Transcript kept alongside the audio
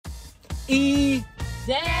I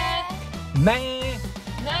Z Me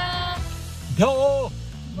Na Do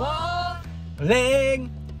Bo Ling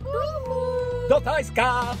Woo Do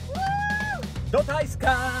Thajska Do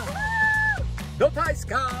Thajska Do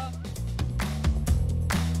Thajska.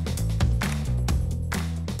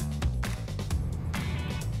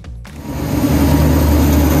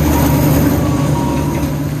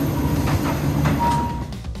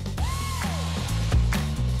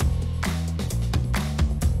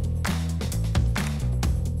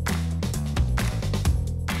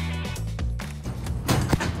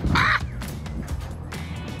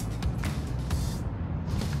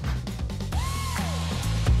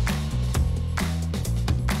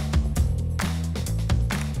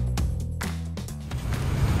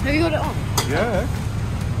 Have you got it on? Yeah.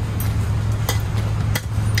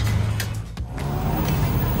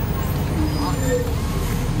 I want to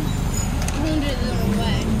do it the wrong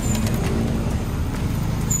way.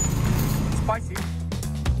 Spicy.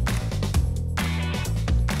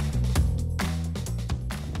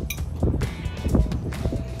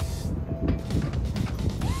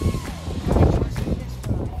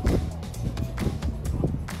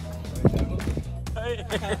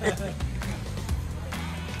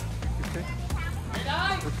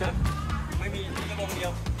 Okay. ไม่มีระบบเดีย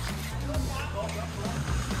ว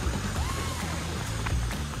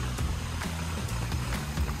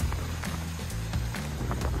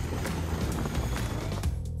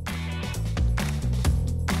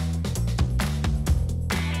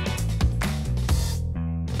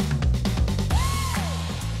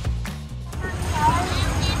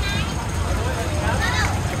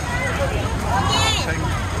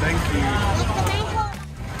Thank you.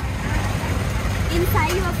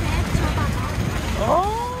 Inside your plate, show Papa.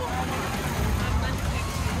 Oh.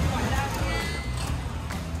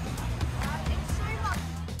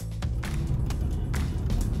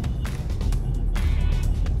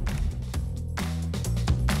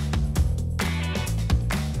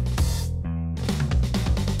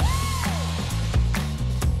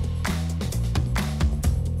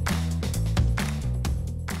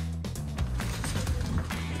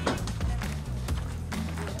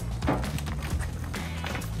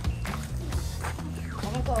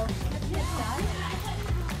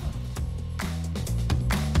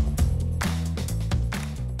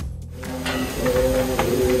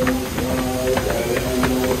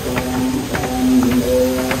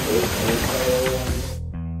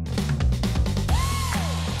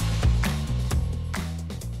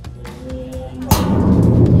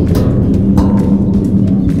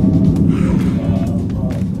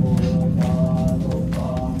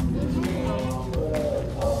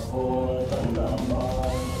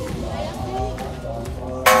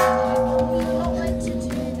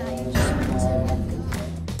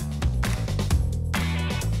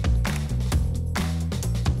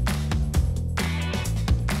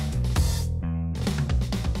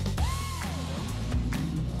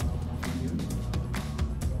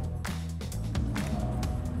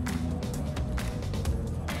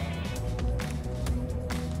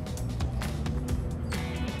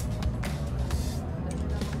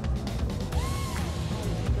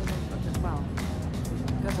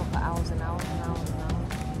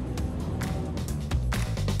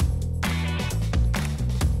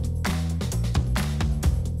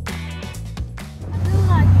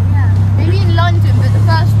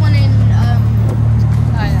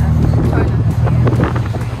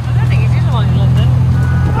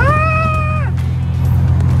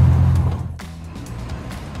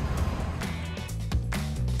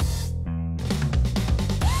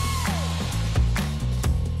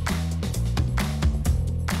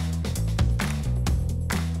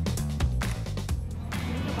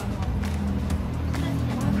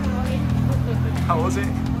 How was it?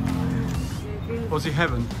 Was it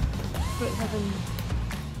heaven? Heaven.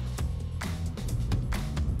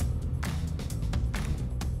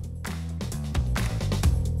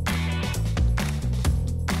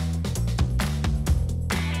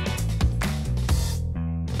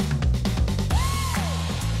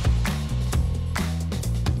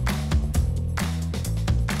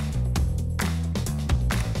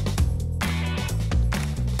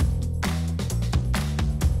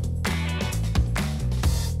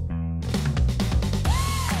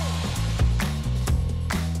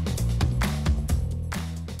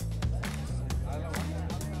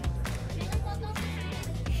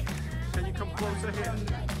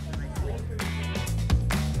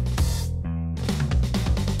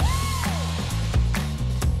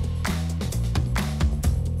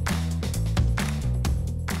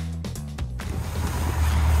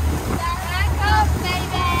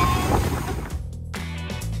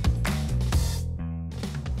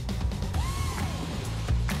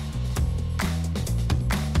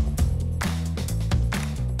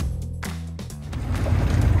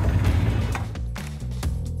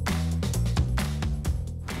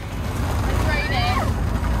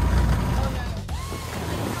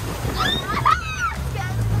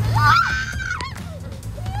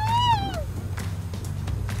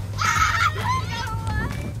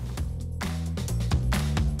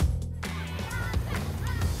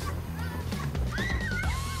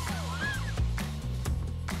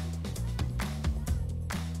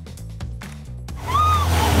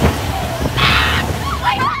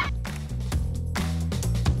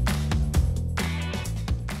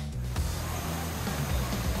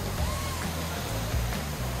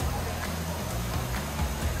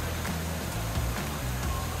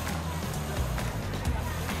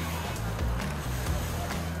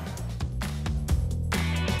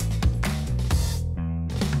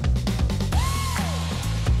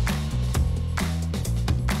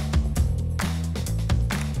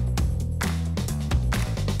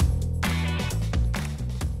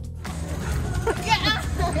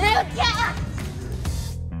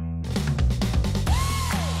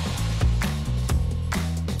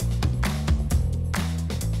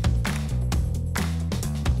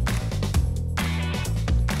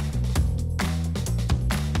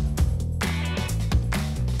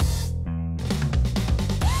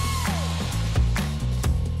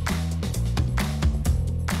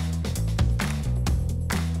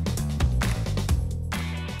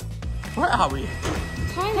 Where are we?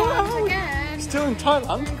 Thailand again. Still in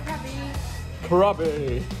Thailand?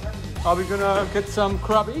 Krabi. Krabi. Are we gonna get some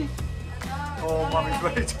Krabi? Oh, mommy's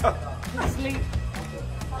ready to. Sleep.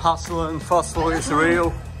 Hustle and bustle is real.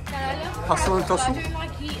 No, I love Hustle and crab, but tussle. I don't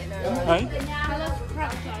like eating them. Hey? I love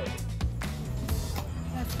crab though.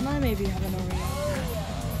 Can I maybe have an Oreo?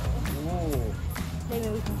 Oh. Maybe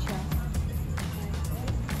we can share.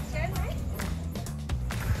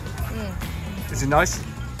 Is it nice?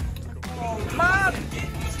 Man!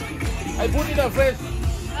 I put it in a fridge.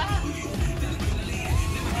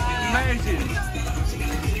 Amazing.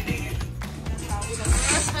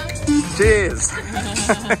 Cheers.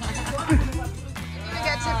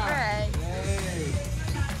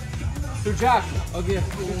 To Jack. Okay.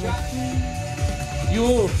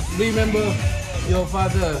 You remember your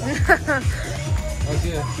father.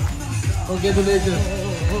 Okay. Congratulations.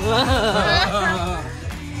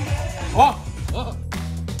 Oh! Oh!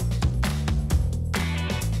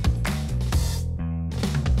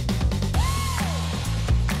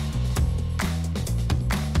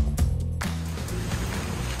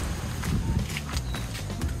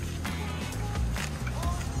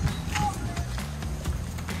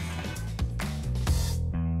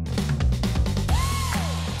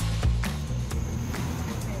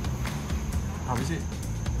 How is it?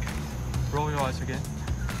 Roll your eyes again.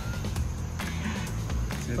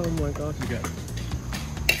 Oh my god. You get it.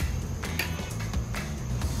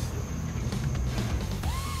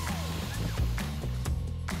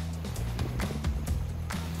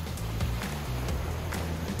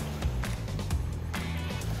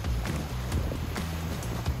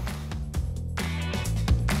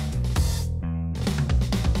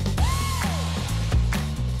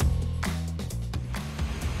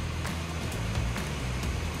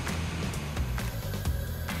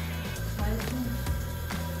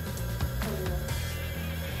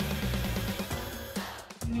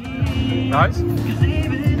 Nice.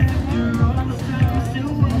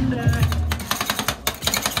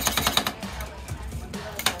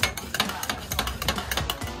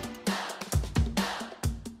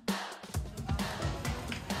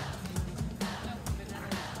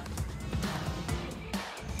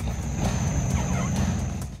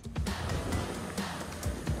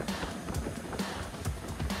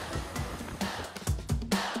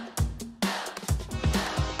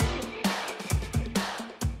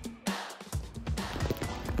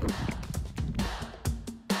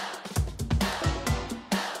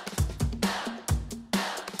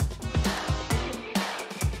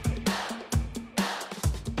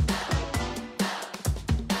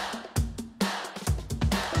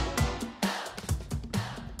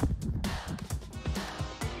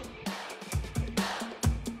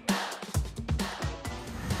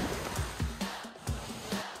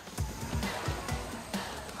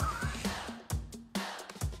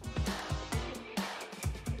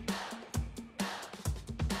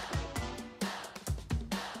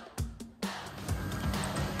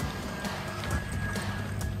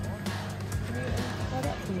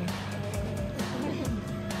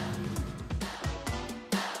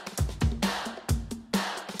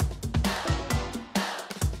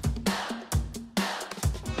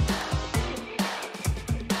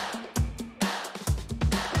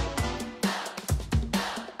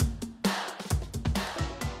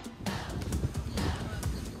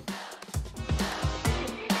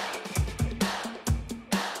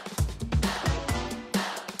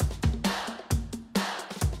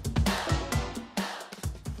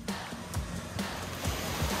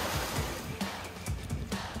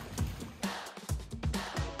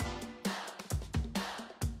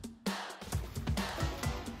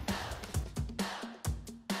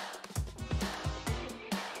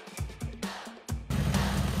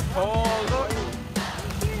 Oh, look.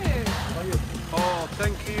 Thank you. Oh,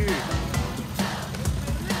 thank you.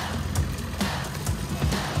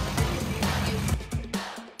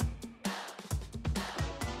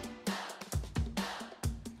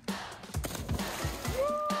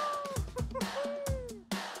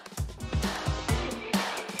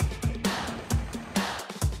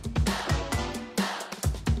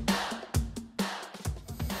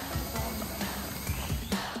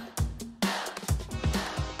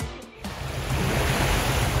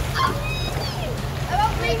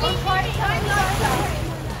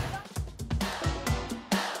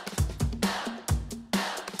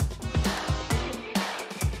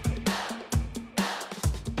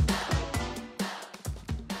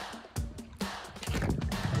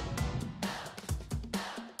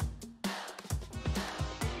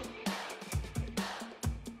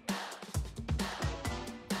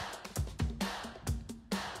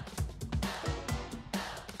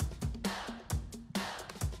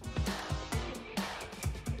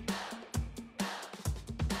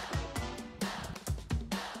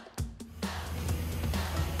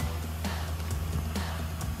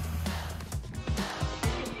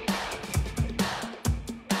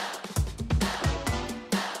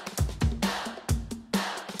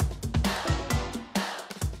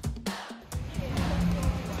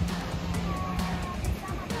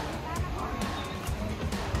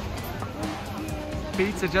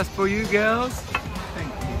 pizza just for you girls. Thank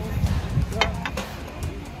you.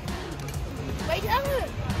 Wait, Ellen!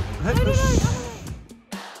 No, No, no,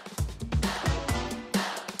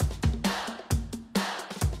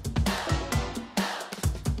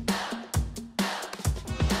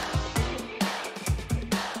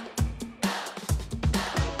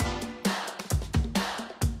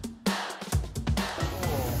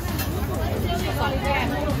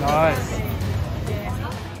 no, nice.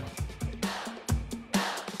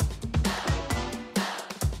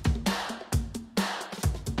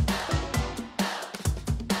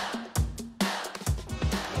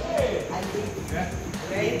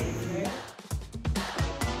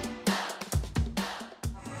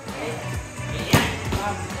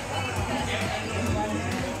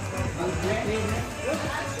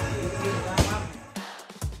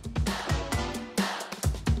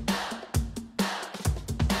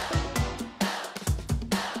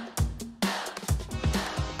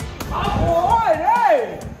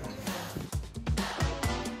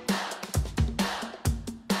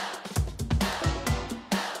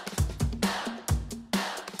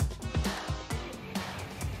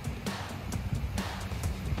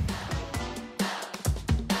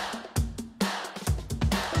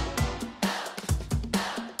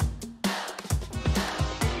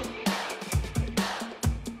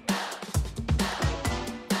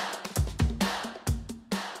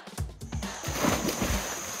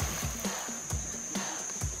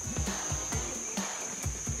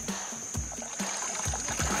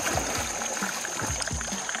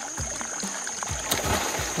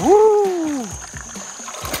 Woo!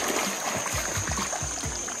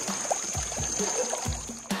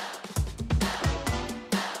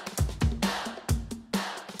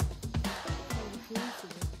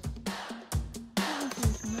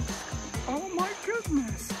 Oh my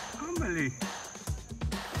goodness, Amelie.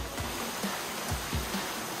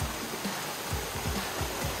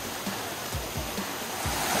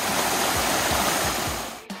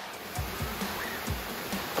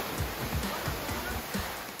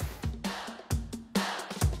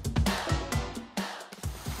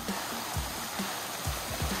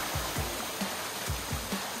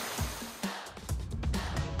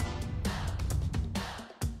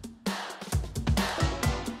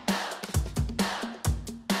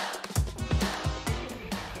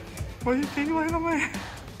 What do you think, look at me?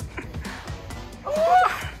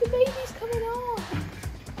 Oh, the baby's coming off.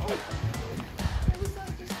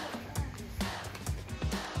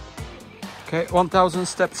 Okay, 1,000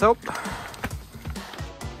 steps up.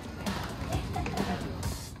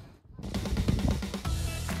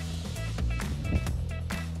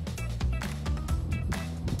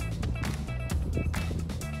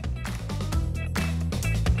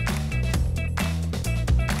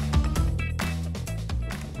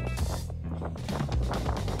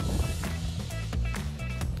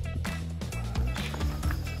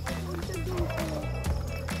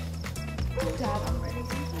 Dad, I'm ready.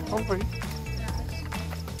 Don't worry.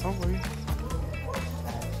 Don't worry.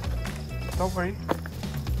 Don't worry.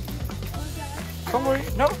 Don't worry.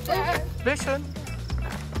 No. Dad. Listen.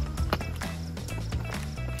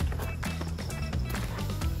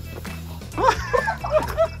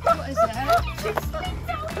 What is that?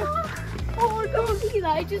 Oh my god, look at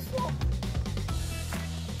that, I just walked.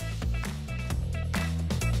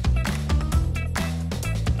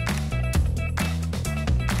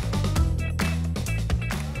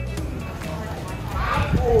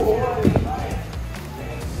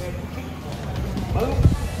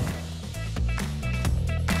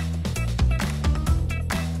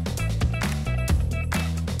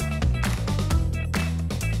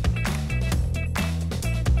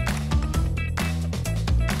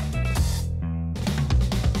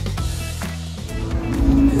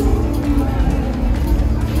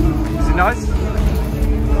 Is it nice?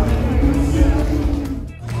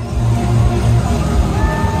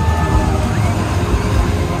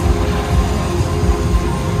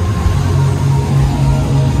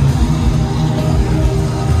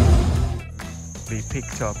 Be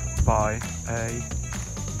picked up by a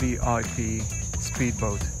VIP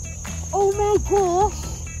speedboat. Oh my gosh.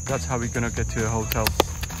 That's how we're gonna get to a hotel.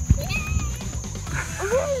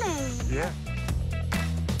 Really? Yeah.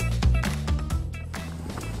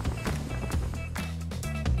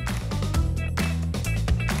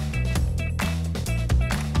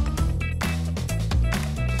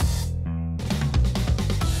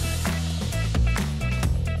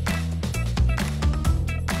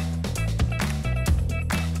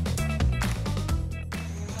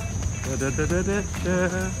 Da, da, da, da,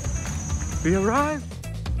 da. We arrived.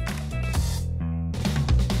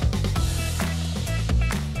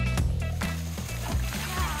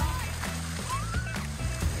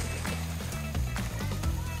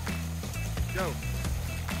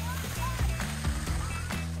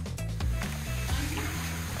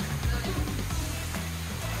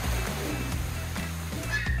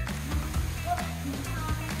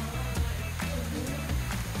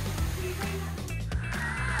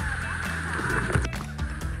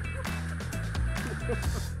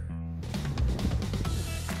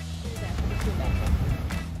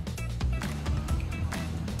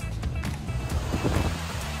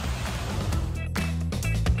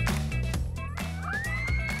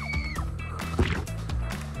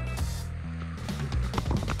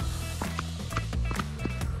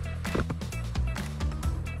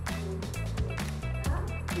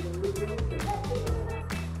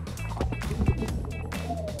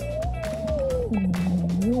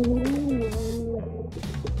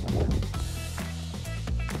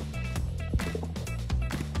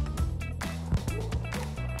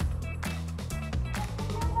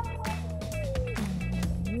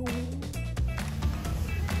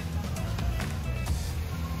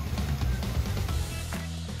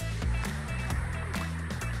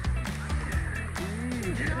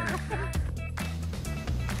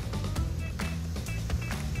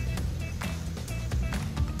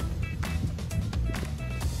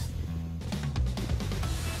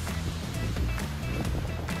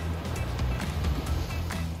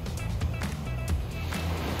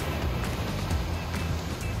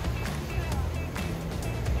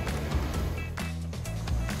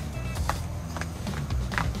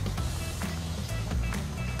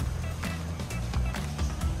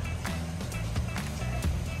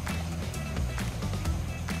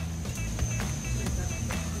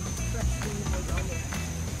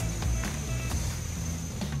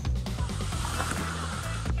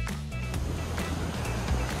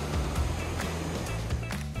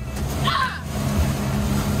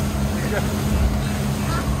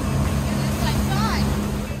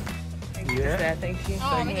 you.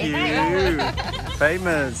 Thank you.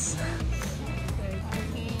 Famous.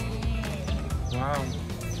 Wow.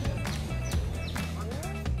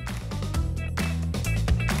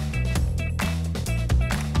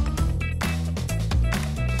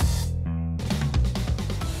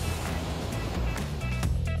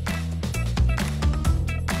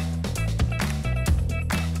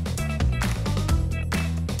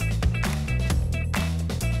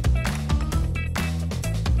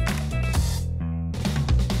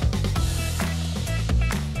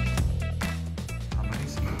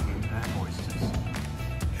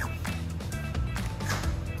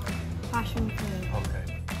 Passion fruit. Okay.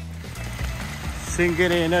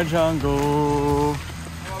 Singing in a jungle.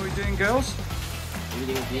 How are we doing, girls?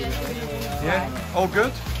 Yeah. All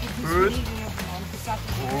good? Good.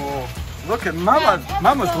 Oh, look at Mama.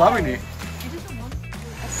 Mama's loving it. A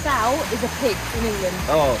sow is a pig in England.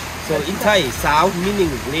 Oh, so in Thai, sow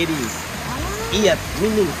meaning ladies. Ear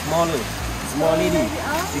meaning smaller. Small lady.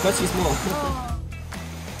 Because she's small.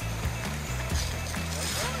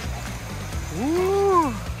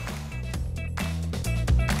 Ooh.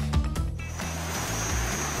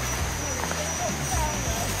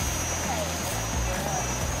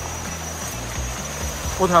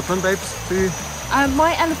 What happened, babes? To you?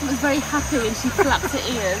 My elephant was very happy and she flapped her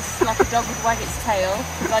ears like a dog would wag its tail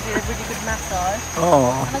because I did a really good massage.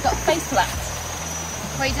 Oh. And I got face flapped.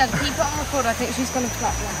 Wait, Dad, keep it on record. I think she's going to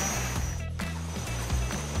flap now.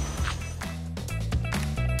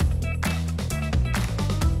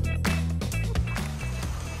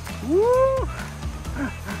 Woo.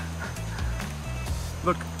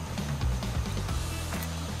 Look.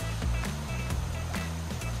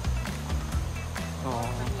 Oh.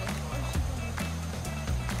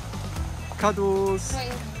 Cuddles.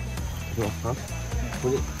 Huh?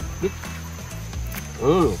 Put it.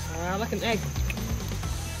 Like an egg.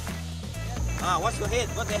 What's your head?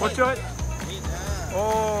 What the head? Watch out.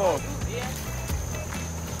 Oh.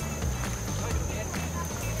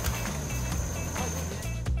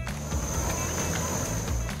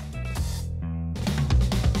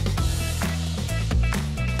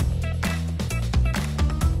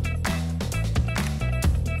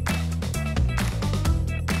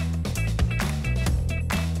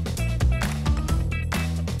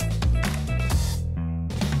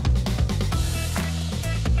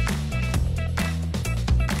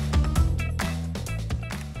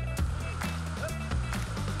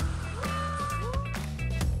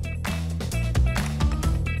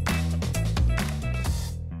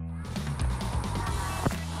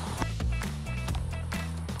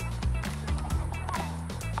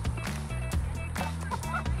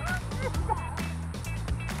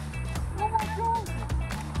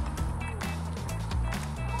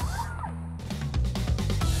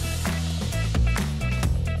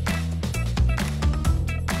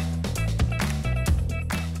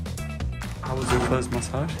 How was your first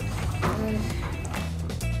massage?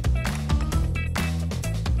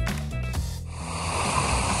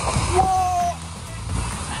 Oh,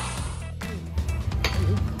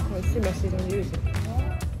 it's too messy, don't use it.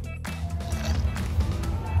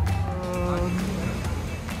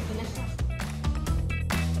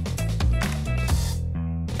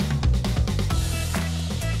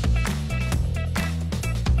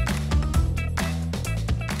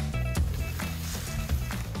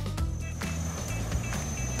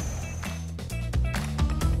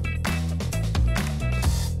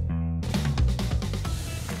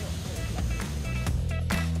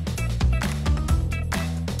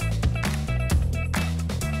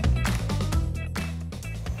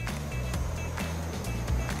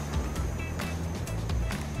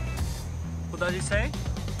 What did he say?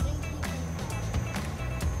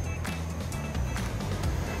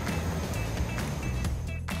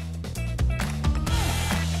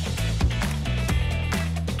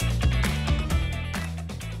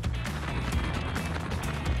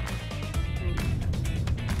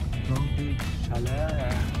 Long Beach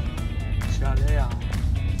Chalet. Chalet.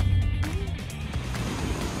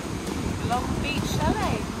 Long Beach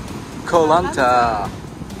Chalet. Koh Lanta.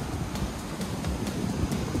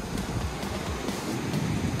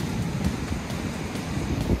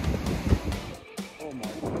 Oh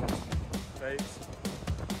my God. Babes.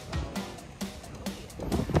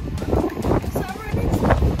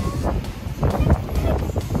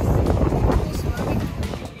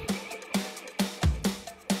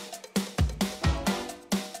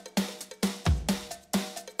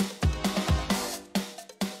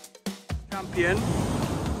 Champion.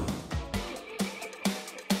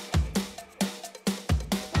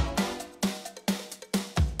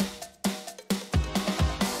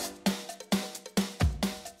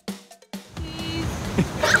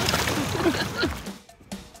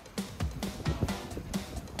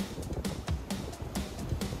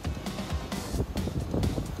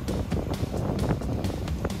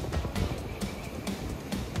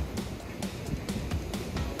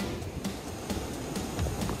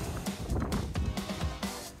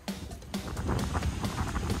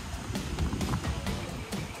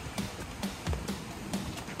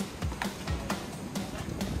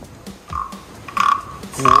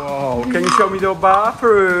 Can you show me the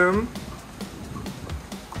bathroom?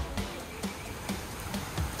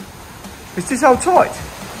 Is this outside?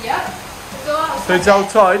 Yeah. Go outside. So it's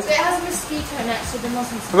outside? So it has a mosquito net, so the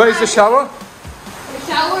mustn't. Where is the shower? The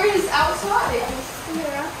shower is outside. It's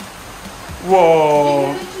here.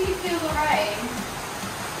 Whoa. You can literally feel the rain.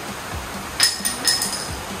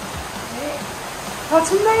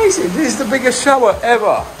 That's amazing. This is the biggest shower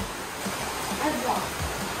ever.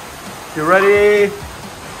 You ready?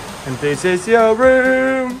 And this is your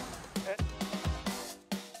room.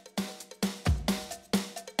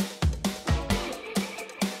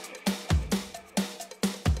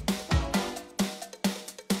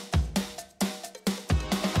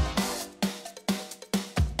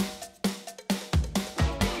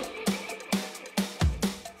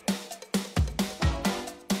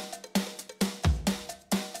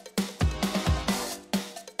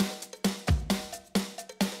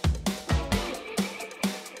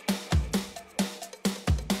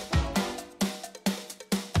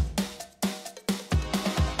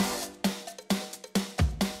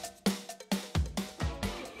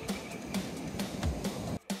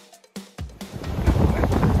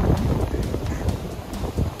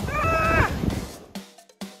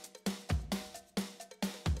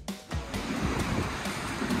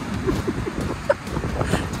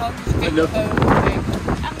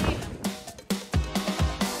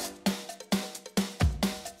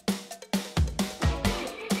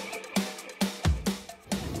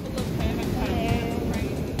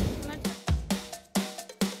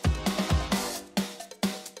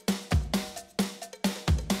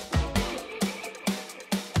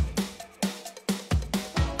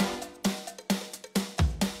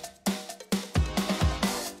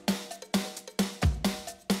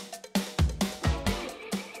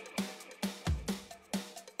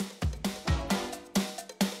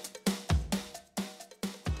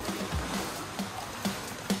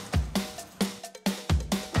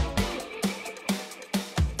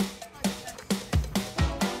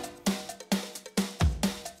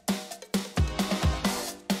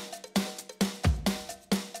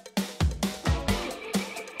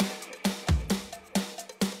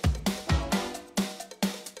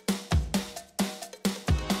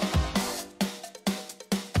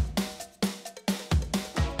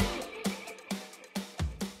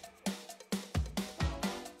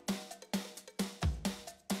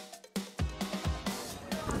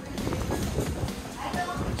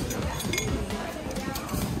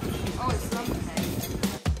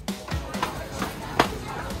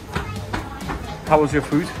 How was your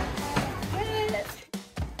food?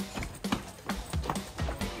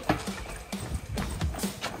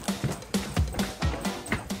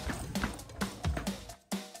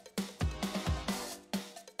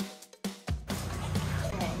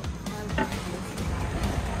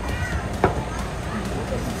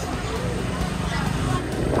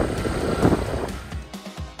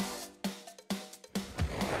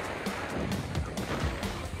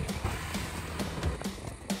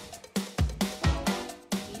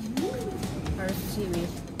 Seaweed.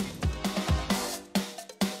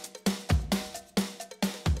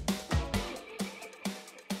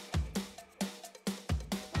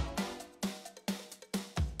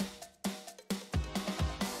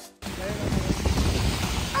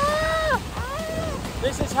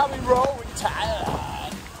 This is how we roll in Thailand.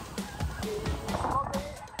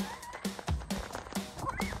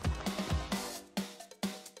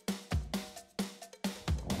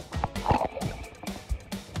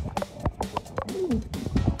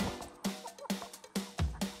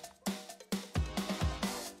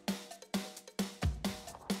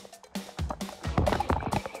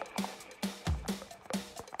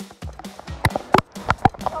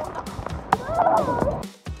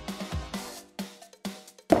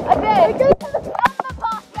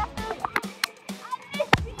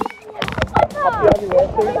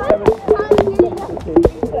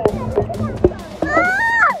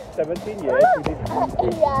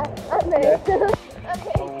 Yeah, I know.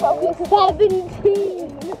 Okay, probably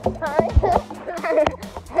 17.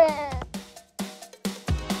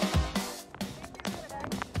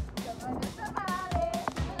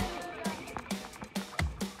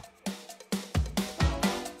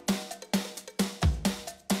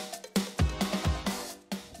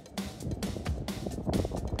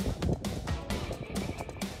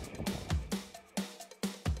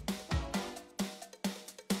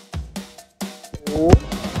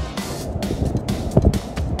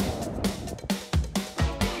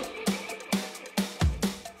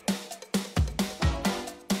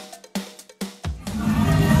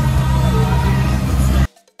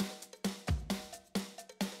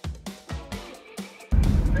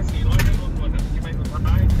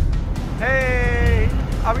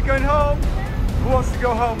 Are we going home? Who wants to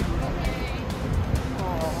go home?